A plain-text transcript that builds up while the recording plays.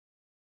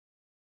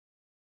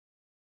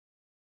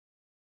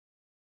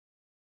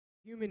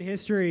Human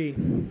history,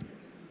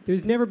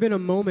 there's never been a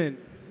moment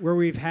where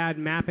we've had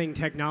mapping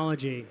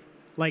technology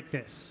like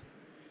this.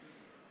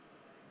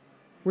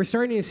 We're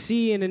starting to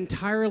see an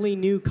entirely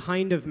new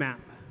kind of map,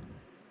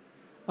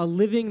 a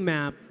living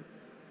map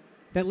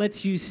that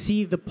lets you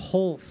see the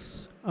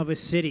pulse of a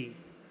city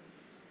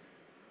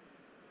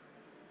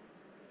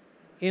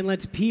and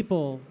lets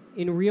people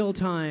in real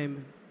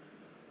time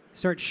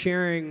start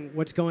sharing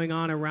what's going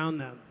on around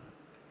them,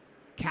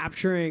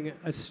 capturing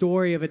a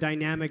story of a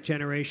dynamic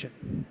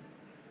generation.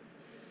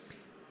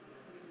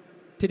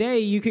 Today,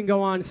 you can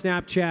go on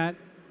Snapchat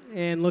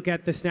and look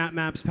at the Snap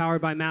Maps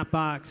powered by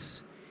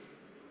Mapbox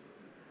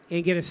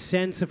and get a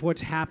sense of what's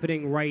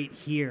happening right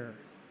here.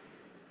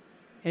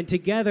 And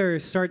together,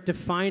 start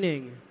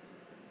defining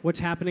what's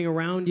happening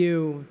around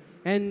you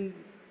and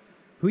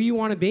who you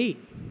want to be.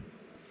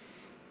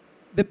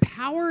 The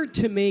power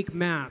to make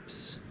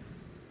maps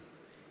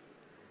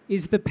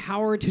is the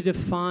power to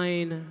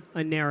define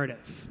a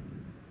narrative.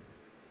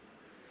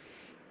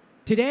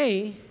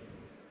 Today,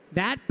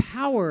 that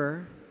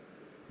power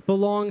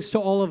belongs to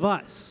all of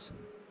us.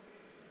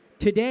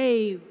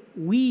 Today,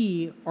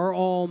 we are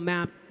all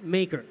map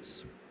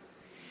makers.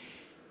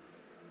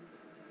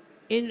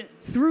 And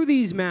through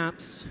these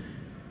maps,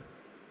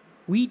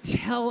 we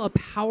tell a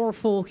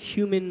powerful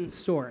human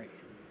story.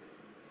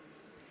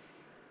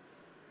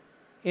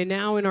 And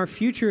now in our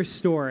future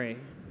story,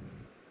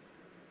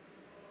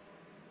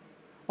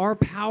 our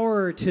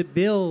power to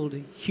build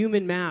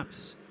human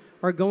maps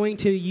are going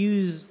to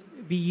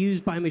be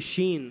used by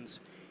machines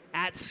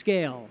at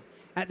scale,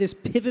 at this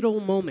pivotal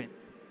moment,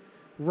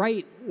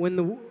 right when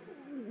the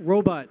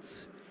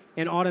robots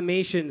and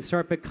automation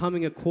start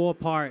becoming a core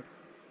part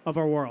of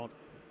our world.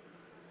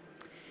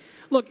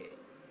 Look,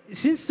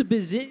 since the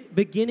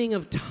beginning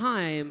of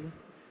time,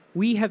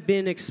 we have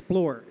been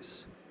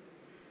explorers.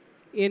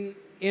 In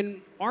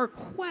our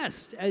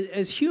quest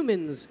as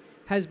humans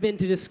has been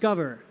to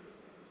discover,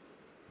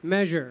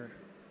 measure,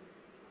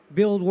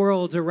 build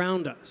worlds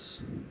around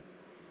us.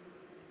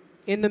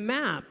 In the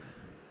map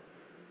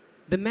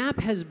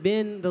has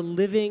been the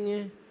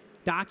living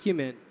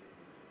document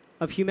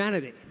of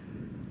humanity.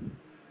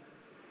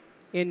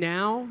 And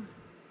now,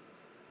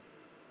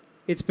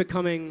 it's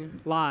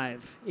becoming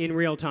live in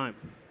real time.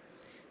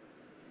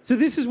 So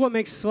this is what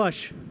makes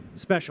Slush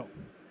special.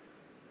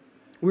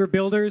 We're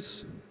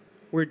builders,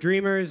 we're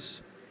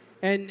dreamers,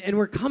 and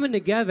we're coming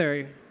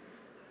together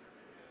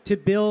to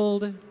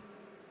build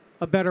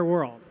a better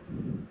world.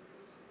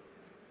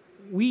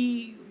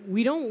 We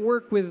don't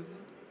work with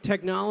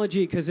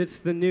technology because it's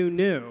the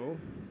new,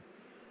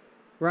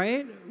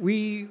 right?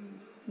 We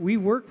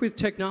work with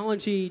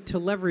technology to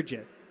leverage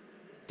it,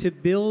 to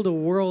build a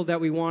world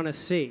that we want to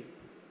see.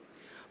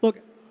 Look,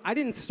 I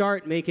didn't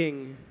start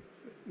making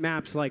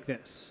maps like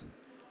this.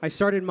 I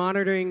started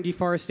monitoring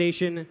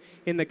deforestation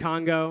in the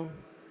Congo.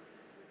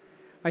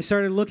 I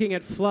started looking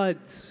at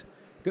floods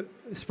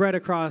spread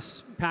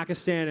across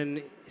Pakistan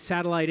and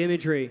satellite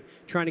imagery,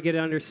 trying to get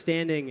an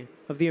understanding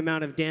of the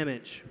amount of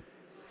damage,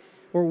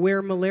 or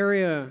where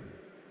malaria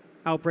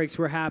outbreaks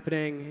were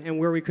happening and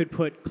where we could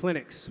put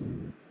clinics.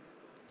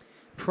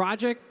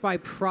 Project by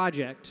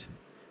project,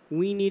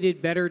 we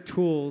needed better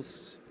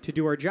tools to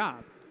do our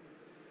job.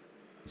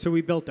 So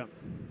we built them.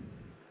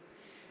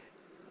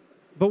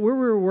 But where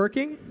we were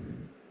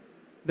working,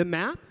 the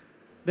map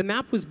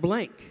was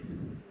blank.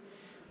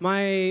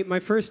 My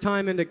first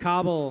time into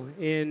Kabul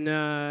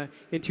in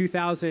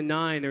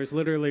 2009, there was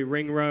literally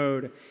Ring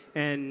Road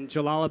and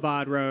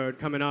Jalalabad Road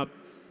coming up.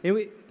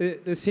 And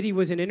the city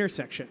was an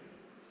intersection.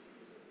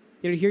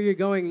 You know, here you're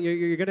going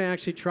to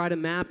actually try to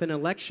map an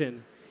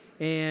election,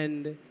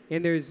 and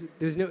there's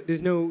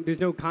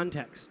no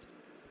context.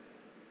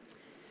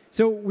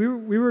 So we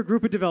were a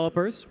group of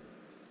developers,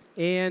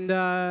 and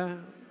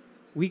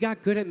we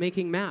got good at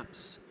making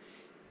maps.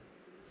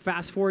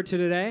 Fast forward to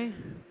today,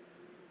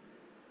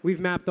 we've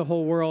mapped the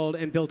whole world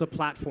and built a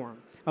platform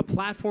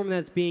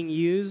that's being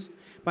used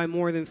by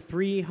more than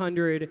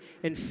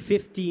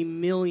 350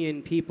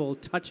 million people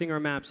touching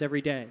our maps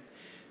every day.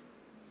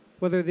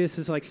 Whether this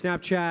is like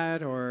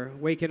Snapchat or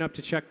waking up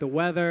to check the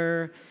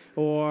weather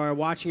or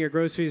watching your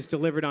groceries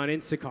delivered on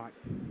Instacart.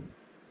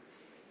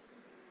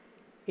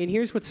 And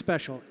here's what's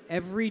special.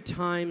 Every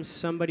time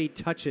somebody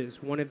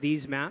touches one of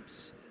these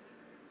maps,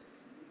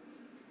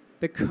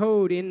 the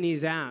code in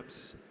these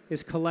apps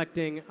is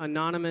collecting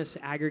anonymous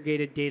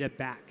aggregated data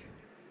back.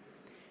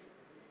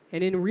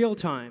 And in real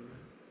time,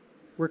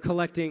 we're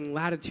collecting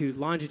latitude,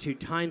 longitude,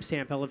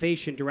 timestamp,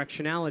 elevation,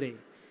 directionality.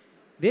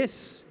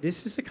 This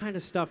is the kind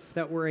of stuff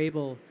that we're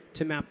able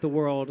to map the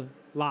world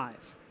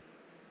live.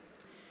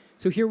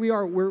 So here we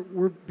are,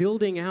 we're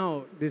building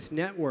out this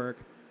network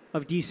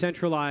of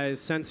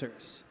decentralized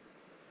sensors.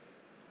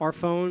 Our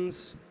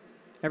phones,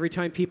 every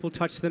time people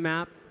touch the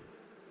map,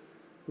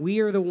 we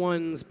are the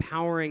ones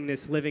powering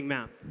this living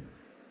map.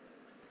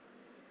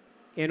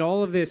 And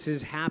all of this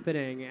is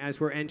happening as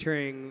we're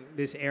entering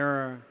this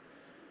era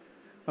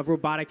of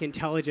robotic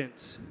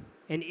intelligence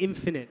and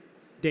infinite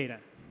data.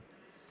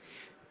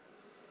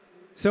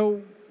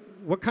 So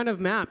what kind of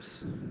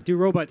maps do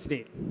robots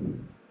need?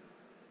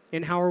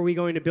 And how are we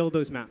going to build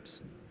those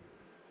maps?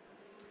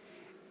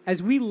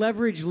 As we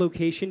leverage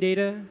location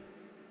data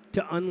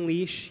to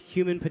unleash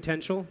human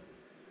potential,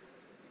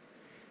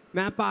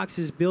 Mapbox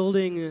is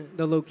building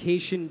the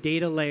location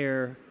data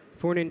layer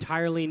for an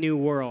entirely new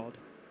world.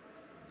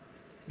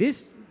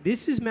 This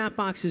is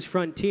Mapbox's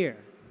frontier.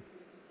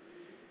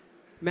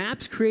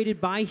 Maps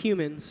created by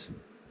humans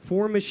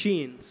for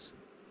machines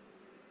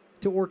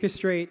to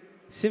orchestrate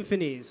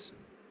symphonies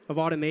of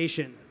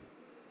automation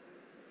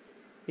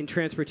in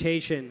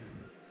transportation,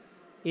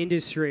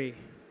 industry,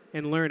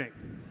 and learning.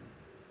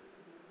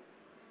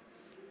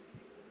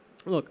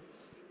 Look,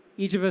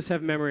 each of us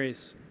have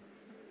memories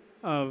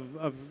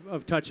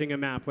of touching a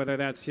map, whether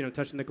that's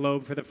touching the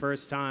globe for the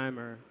first time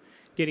or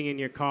getting in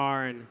your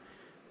car and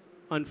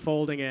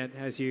unfolding it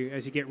as you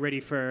get ready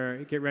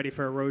for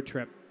a road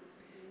trip.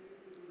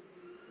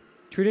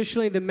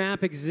 Traditionally, the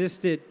map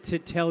existed to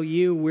tell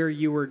you where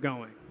you were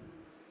going.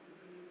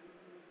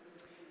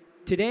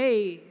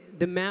 Today,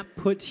 the map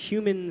puts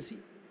humans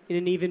in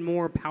an even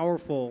more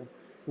powerful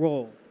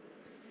role.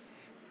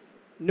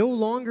 No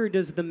longer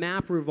does the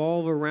map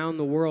revolve around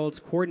the world's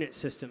coordinate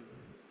system.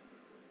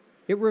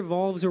 It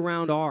revolves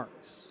around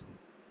ours.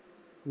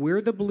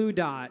 We're the blue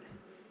dot,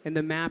 and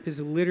the map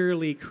is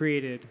literally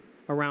created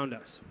around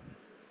us.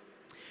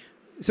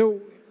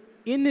 So,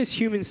 in this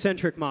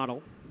human-centric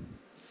model,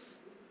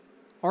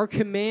 our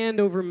command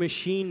over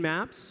machine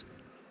maps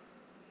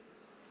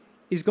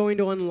is going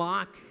to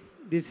unlock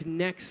this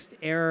next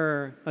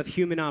era of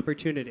human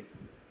opportunity.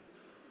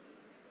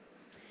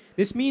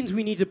 This means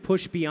we need to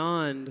push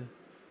beyond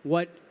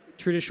what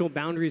traditional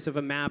boundaries of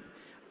a map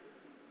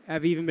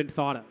have even been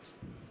thought of,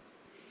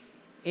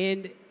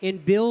 and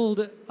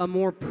build a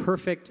more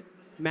perfect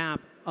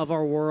map of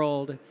our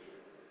world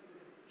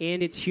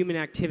and its human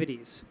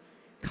activities,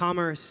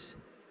 commerce,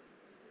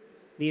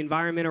 the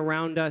environment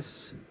around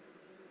us,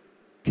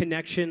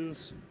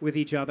 connections with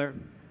each other.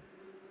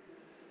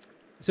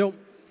 So,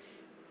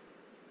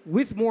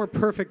 with more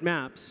perfect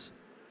maps,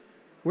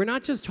 we're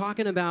not just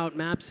talking about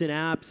maps and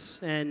apps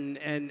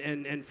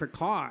and for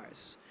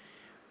cars.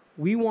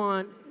 We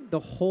want the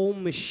whole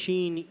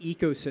machine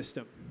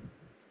ecosystem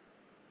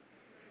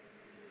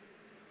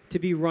to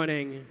be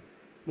running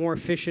more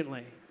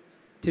efficiently,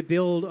 to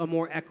build a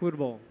more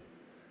equitable,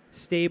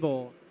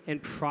 stable,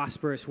 and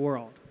prosperous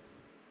world.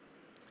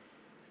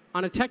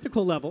 On a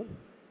technical level,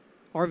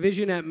 our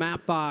vision at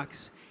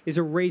Mapbox is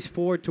a race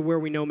forward to where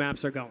we know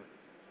maps are going.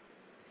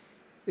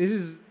 This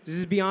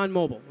is beyond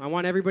mobile. I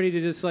want everybody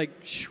to just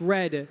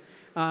shred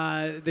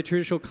the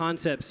traditional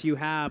concepts you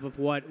have of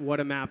what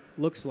a map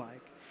looks like.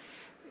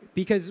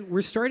 Because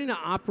we're starting to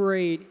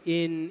operate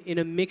in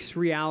a mixed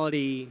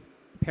reality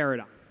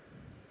paradigm,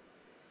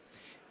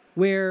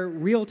 where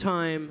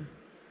real-time,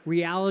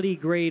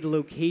 reality-grade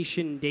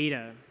location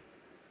data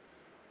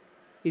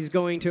is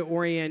going to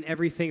orient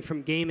everything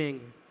from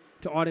gaming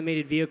to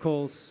automated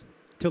vehicles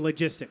to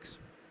logistics.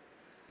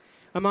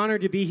 I'm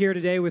honored to be here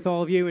today with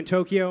all of you in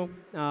Tokyo,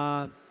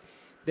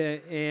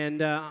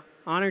 and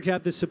honored to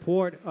have the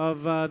support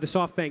of the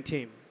SoftBank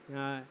team.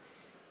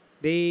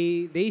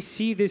 They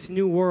see this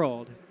new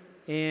world,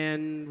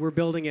 and we're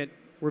building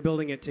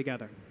it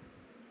together.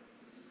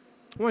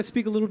 I want to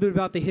speak a little bit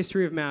about the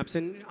history of maps,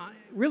 and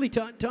really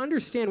to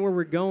understand where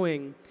we're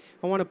going,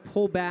 I want to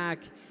pull back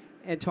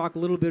and talk a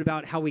little bit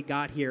about how we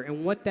got here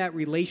and what that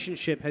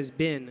relationship has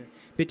been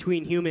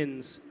between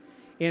humans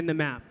and the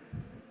map.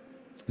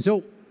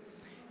 So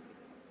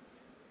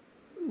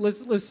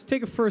let's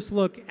take a first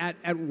look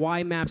at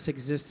why maps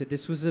existed.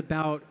 This was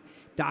about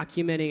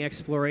documenting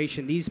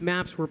exploration. These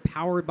maps were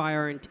powered by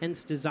our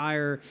intense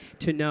desire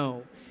to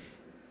know.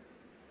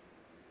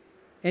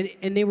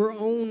 And they were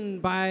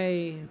owned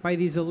by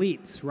these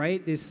elites,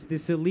 right?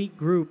 This elite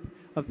group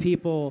of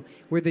people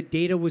where the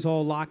data was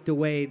all locked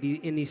away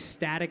in these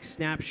static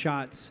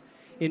snapshots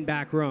in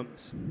back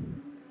rooms.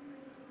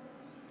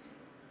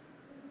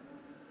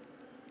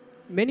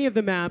 Many of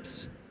the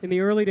maps in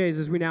the early days,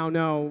 as we now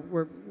know,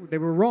 were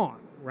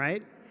wrong,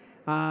 right?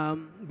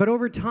 But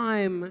over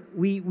time,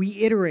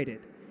 we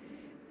iterated.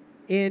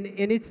 And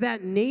it's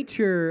that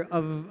nature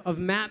of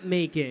map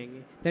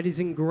making that is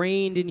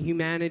ingrained in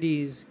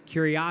humanity's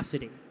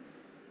curiosity.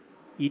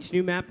 Each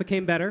new map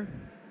became better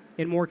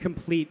and more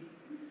complete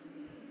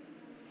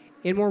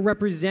and more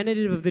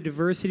representative of the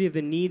diversity of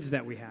the needs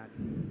that we had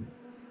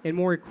and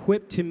more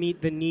equipped to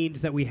meet the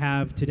needs that we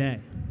have today.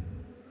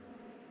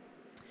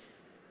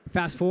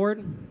 Fast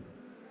forward,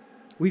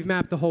 we've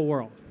mapped the whole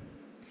world.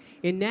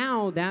 And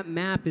now that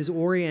map is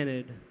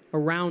oriented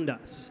around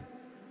us,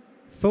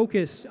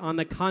 focused on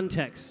the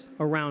context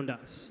around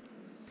us.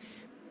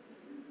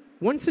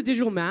 Once the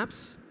digital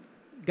maps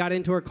got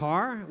into our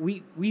car,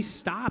 we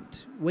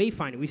stopped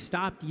wayfinding. We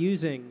stopped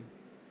using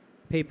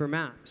paper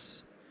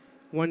maps.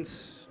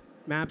 Once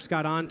maps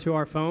got onto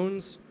our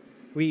phones,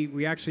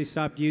 we actually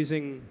stopped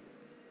using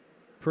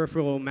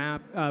peripheral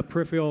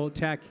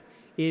tech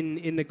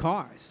in the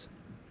cars.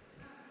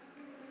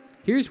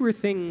 Here's where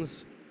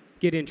things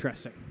get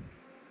interesting.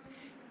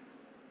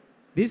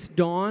 This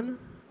dawn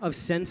of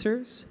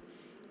sensors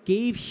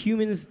gave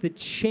humans the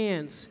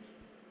chance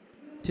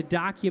to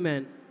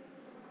document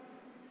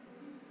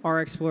our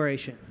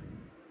exploration,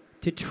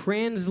 to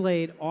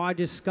translate our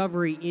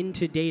discovery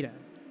into data.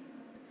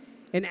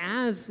 And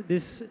as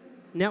this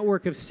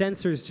network of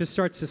sensors just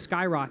starts to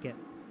skyrocket,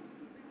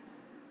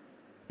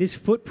 this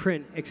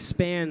footprint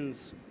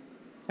expands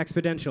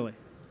exponentially.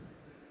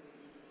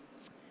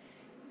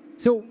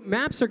 So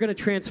maps are going to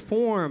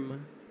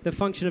transform the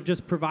function of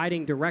just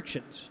providing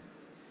directions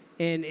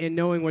and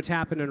knowing what's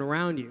happening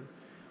around you.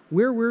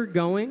 Where we're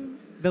going,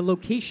 the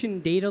location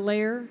data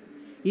layer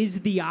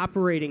is the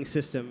operating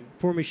system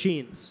for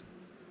machines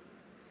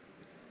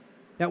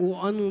that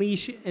will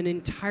unleash an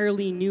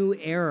entirely new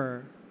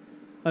era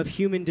of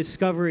human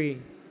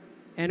discovery,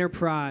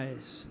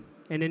 enterprise,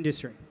 and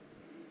industry.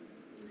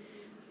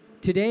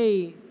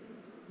 Today,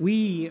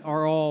 we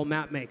are all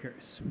map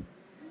makers.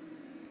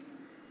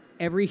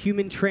 Every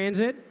human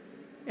transit,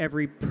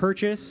 every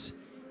purchase,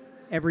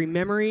 every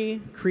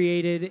memory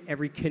created,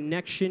 every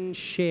connection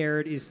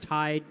shared is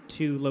tied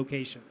to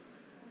location.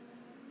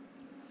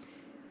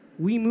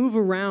 We move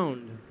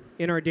around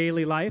in our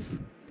daily life,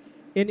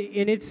 and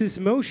it's this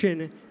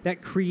motion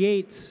that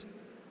creates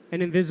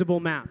an invisible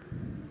map.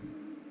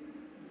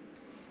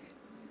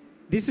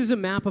 This is a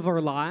map of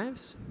our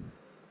lives,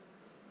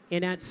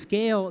 and at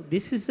scale,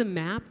 this is a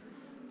map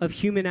of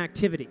human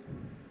activity.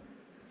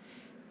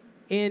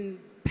 And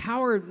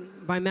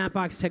powered by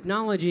Mapbox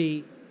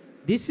technology,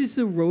 this is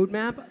the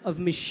roadmap of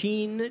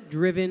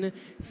machine-driven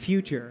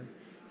future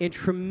and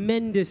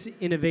tremendous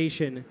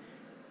innovation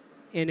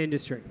in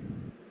industry.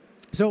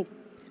 So,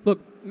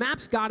 look,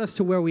 maps got us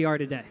to where we are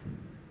today.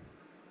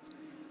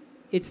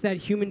 It's that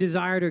human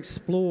desire to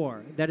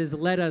explore that has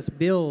let us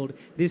build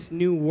this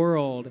new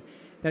world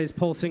that is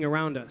pulsing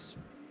around us.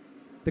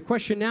 The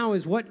question now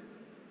is, what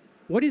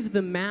is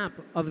the map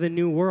of the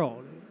new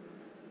world?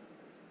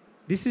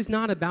 This is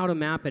not about a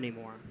map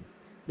anymore.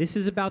 This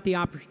is about the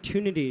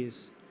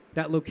opportunities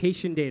that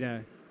location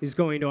data is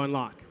going to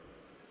unlock.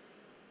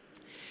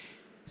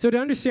 So to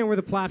understand where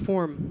the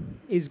platform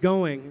is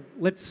going,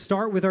 let's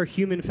start with our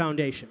human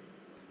foundation,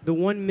 the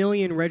 1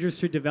 million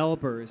registered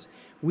developers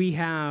we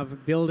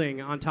have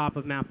building on top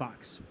of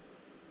Mapbox.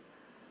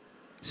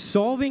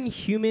 Solving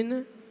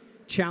human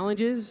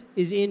challenges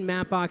is in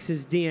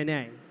Mapbox's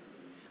DNA.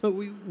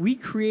 We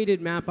created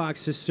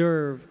Mapbox to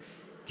serve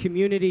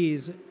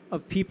communities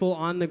of people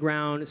on the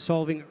ground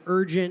solving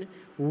urgent,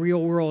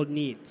 real-world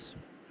needs.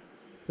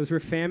 Those were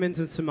famines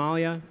in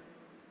Somalia,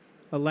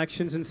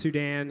 elections in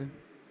Sudan,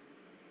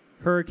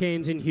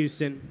 hurricanes in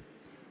Houston.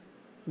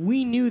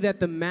 We knew that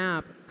the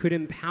map could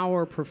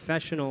empower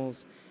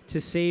professionals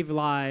to save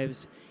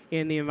lives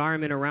and the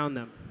environment around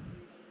them.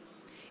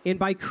 And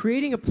by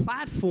creating a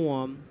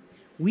platform,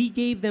 we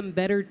gave them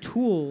better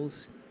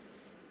tools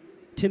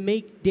to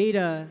make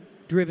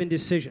data-driven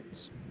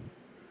decisions.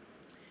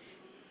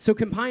 So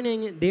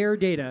combining their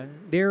data,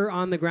 their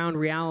on-the-ground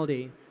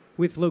reality,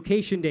 with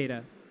location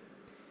data,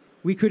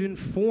 we could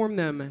inform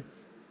them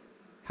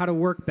how to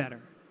work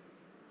better.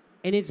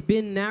 And it's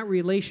been that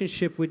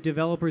relationship with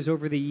developers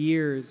over the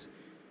years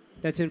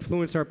that's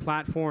influenced our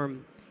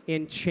platform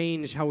and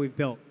changed how we've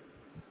built.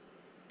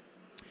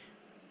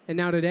 And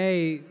now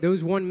today,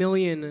 those 1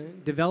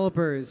 million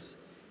developers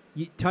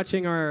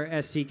touching our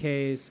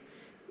SDKs,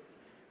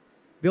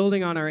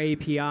 building on our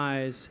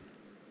APIs,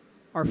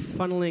 are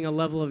funneling a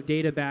level of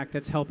data back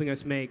that's helping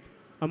us make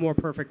a more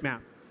perfect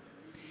map.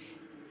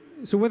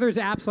 So whether it's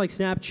apps like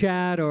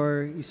Snapchat,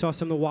 or you saw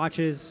some of the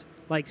watches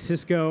like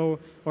Cisco,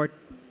 or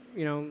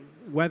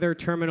weather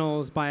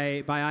terminals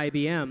by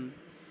IBM,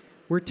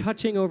 we're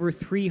touching over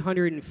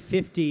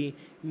 350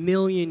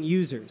 million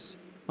users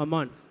a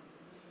month.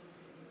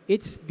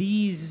 It's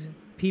these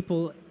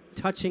people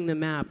touching the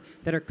map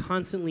that are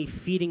constantly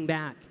feeding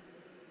back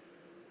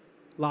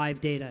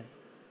live data,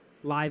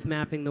 live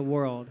mapping the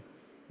world.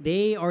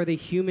 They are the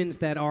humans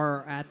that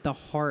are at the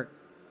heart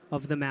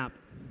of the map.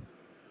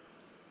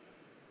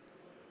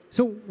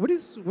 So what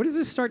does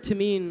this start to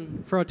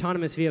mean for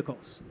autonomous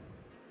vehicles?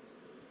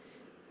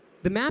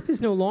 The map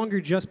is no longer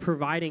just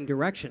providing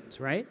directions,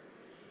 right?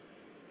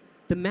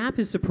 The map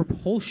is the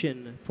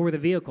propulsion for the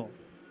vehicle.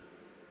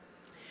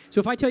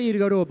 So if I tell you to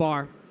go to a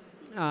bar,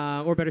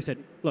 or better said,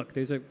 look,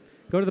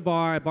 go to the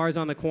bar's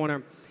on the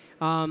corner,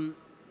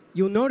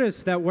 you'll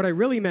notice that what I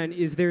really meant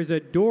is there's a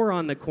door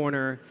on the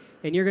corner,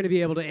 and you're going to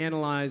be able to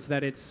analyze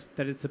that it's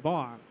a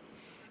bar.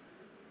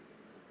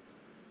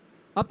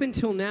 Up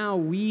until now,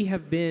 we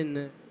have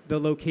been the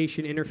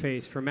location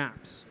interface for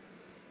maps.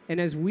 And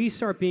as we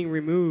start being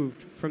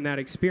removed from that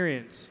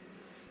experience,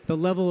 the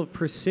level of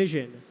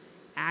precision,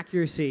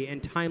 accuracy,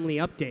 and timely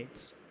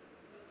updates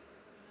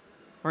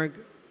are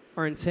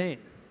insane.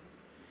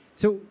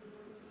 So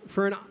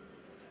for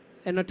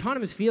an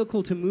autonomous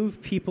vehicle to move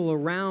people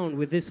around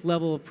with this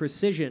level of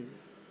precision,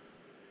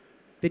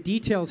 the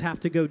details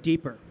have to go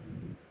deeper.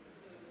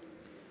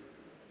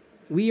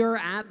 We are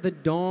at the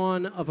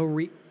dawn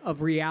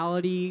of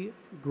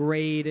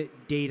reality-grade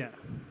data.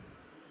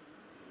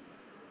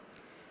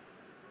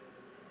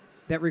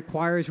 that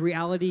requires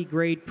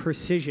reality-grade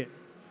precision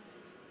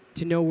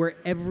to know where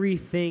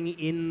everything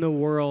in the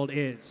world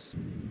is.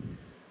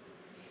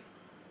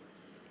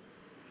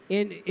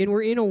 And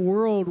we're in a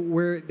world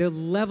where the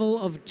level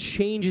of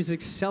change is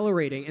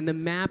accelerating, and the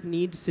map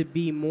needs to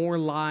be more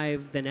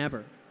live than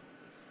ever.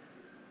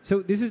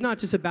 So this is not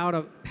just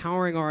about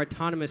powering our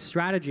autonomous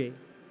strategy.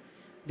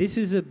 This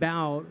is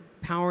about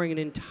powering an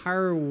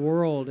entire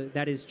world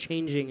that is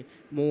changing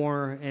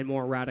more and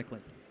more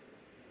radically.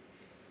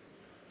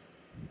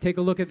 Take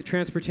a look at the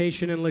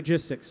transportation and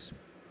logistics.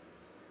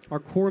 Our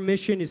core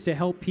mission is to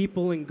help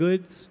people and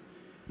goods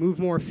move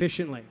more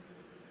efficiently,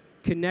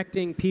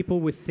 connecting people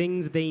with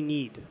things they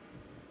need.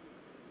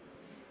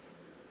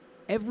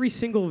 Every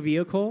single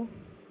vehicle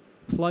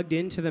plugged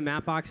into the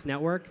Mapbox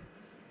network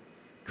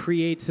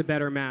creates a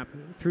better map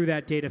through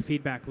that data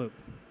feedback loop.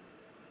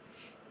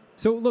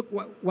 So look,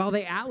 while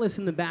the atlas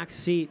in the back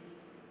seat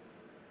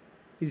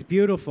is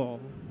beautiful,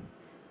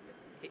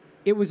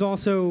 it was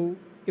also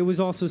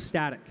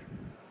static.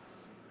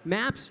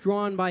 Maps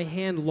drawn by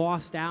hand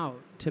lost out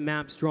to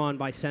maps drawn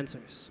by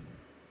sensors.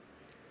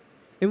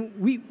 And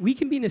we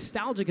can be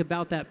nostalgic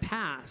about that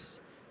past,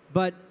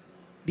 but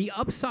the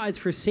upsides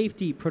for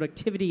safety,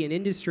 productivity, and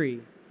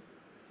industry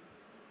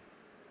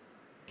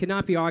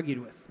cannot be argued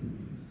with.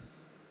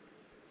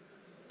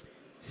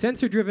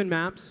 Sensor-driven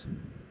maps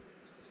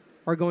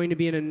are going to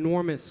be an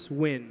enormous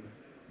win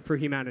for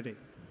humanity.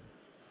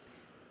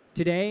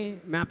 Today,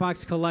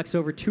 Mapbox collects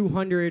over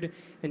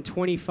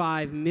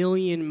 225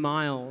 million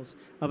miles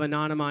of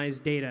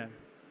anonymized data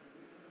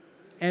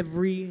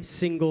every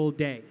single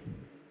day.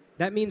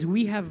 That means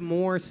we have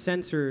more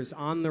sensors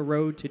on the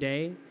road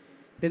today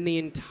than the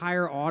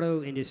entire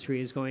auto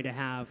industry is going to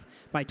have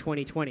by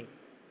 2020.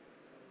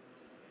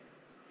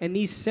 And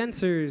these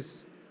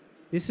sensors,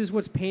 this is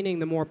what's painting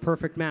the more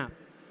perfect map.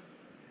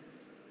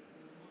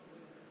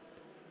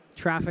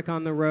 Traffic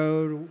on the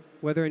road,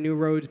 whether a new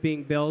road's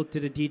being built,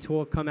 did a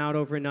detour come out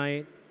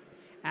overnight?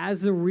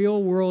 As the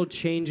real world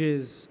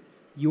changes,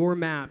 your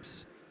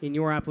maps in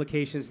your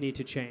applications need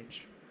to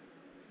change.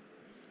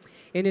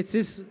 And it's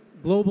this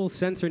global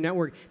sensor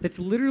network that's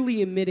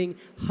literally emitting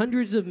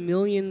hundreds of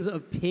millions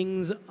of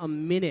pings a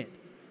minute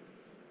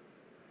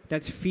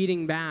that's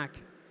feeding back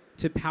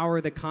to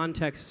power the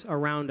context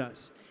around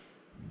us.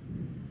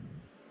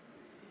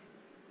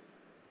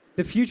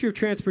 The future of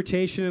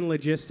transportation and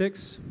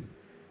logistics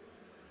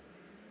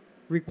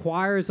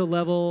requires a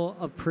level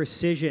of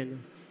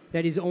precision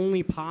that is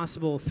only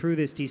possible through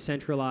this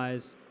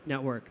decentralized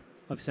network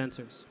of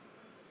sensors.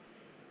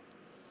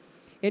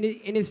 And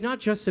it's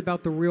not just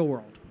about the real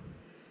world.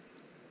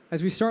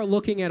 As we start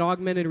looking at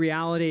augmented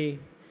reality,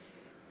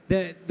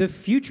 the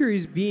future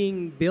is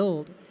being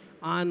built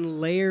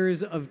on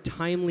layers of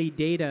timely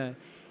data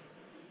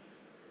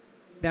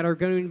that are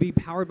going to be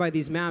powered by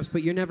these maps,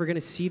 but you're never going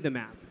to see the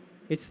map.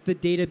 It's the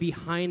data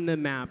behind the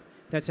map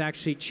that's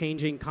actually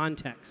changing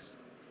context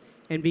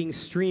and being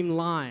streamed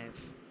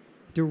live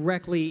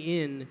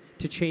directly in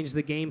to change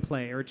the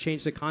gameplay or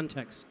change the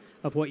context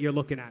of what you're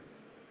looking at.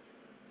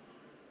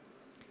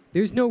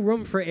 There's no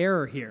room for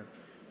error here.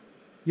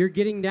 You're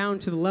getting down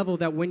to the level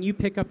that when you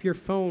pick up your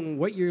phone,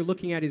 what you're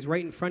looking at is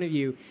right in front of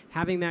you.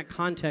 Having that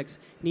context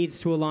needs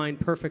to align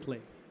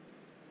perfectly.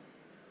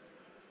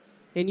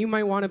 And you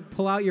might want to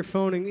pull out your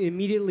phone and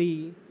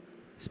immediately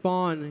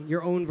spawn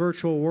your own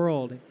virtual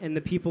world, and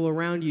the people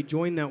around you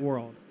join that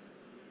world.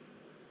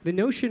 The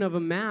notion of a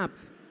map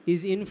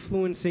is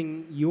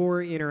influencing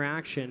your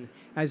interaction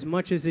as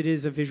much as it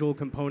is a visual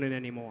component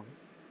anymore.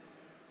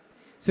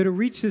 So to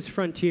reach this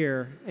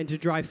frontier and to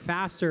drive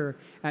faster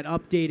at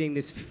updating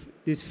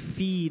this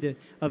feed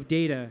of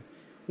data,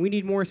 we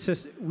need more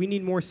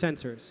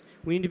sensors.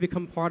 We need to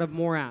become part of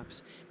more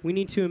apps. We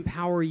need to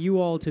empower you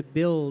all to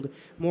build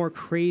more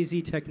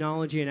crazy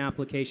technology and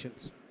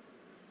applications.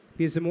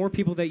 Because the more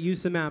people that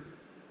use the map,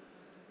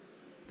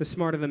 the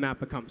smarter the map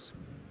becomes.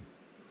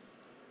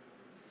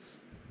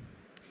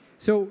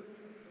 So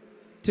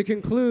to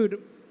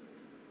conclude,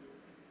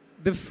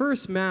 the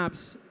first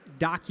maps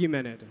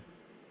documented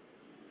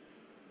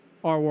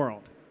our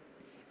world.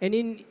 And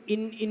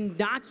in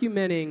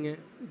documenting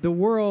the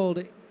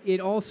world, it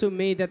also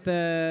made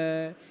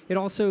that it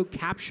also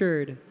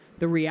captured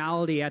the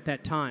reality at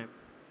that time.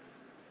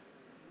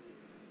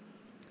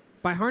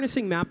 By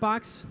harnessing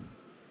Mapbox,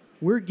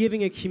 we're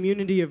giving a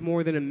community of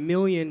more than 1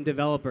 million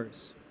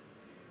developers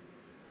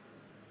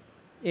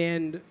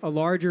and a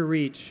larger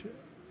reach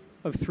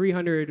of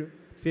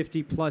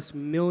 350 plus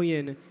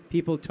million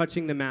people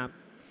touching the map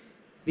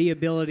the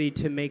ability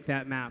to make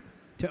that map,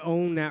 to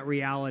own that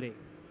reality.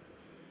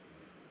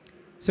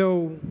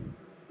 So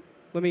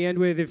let me end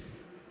with,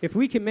 if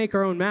we can make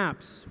our own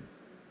maps,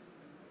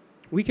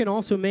 we can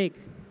also make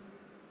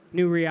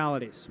new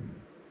realities.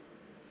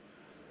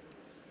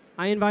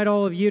 I invite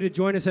all of you to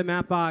join us at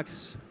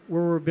Mapbox,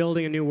 where we're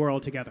building a new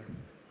world together.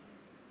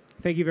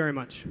 Thank you very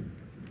much.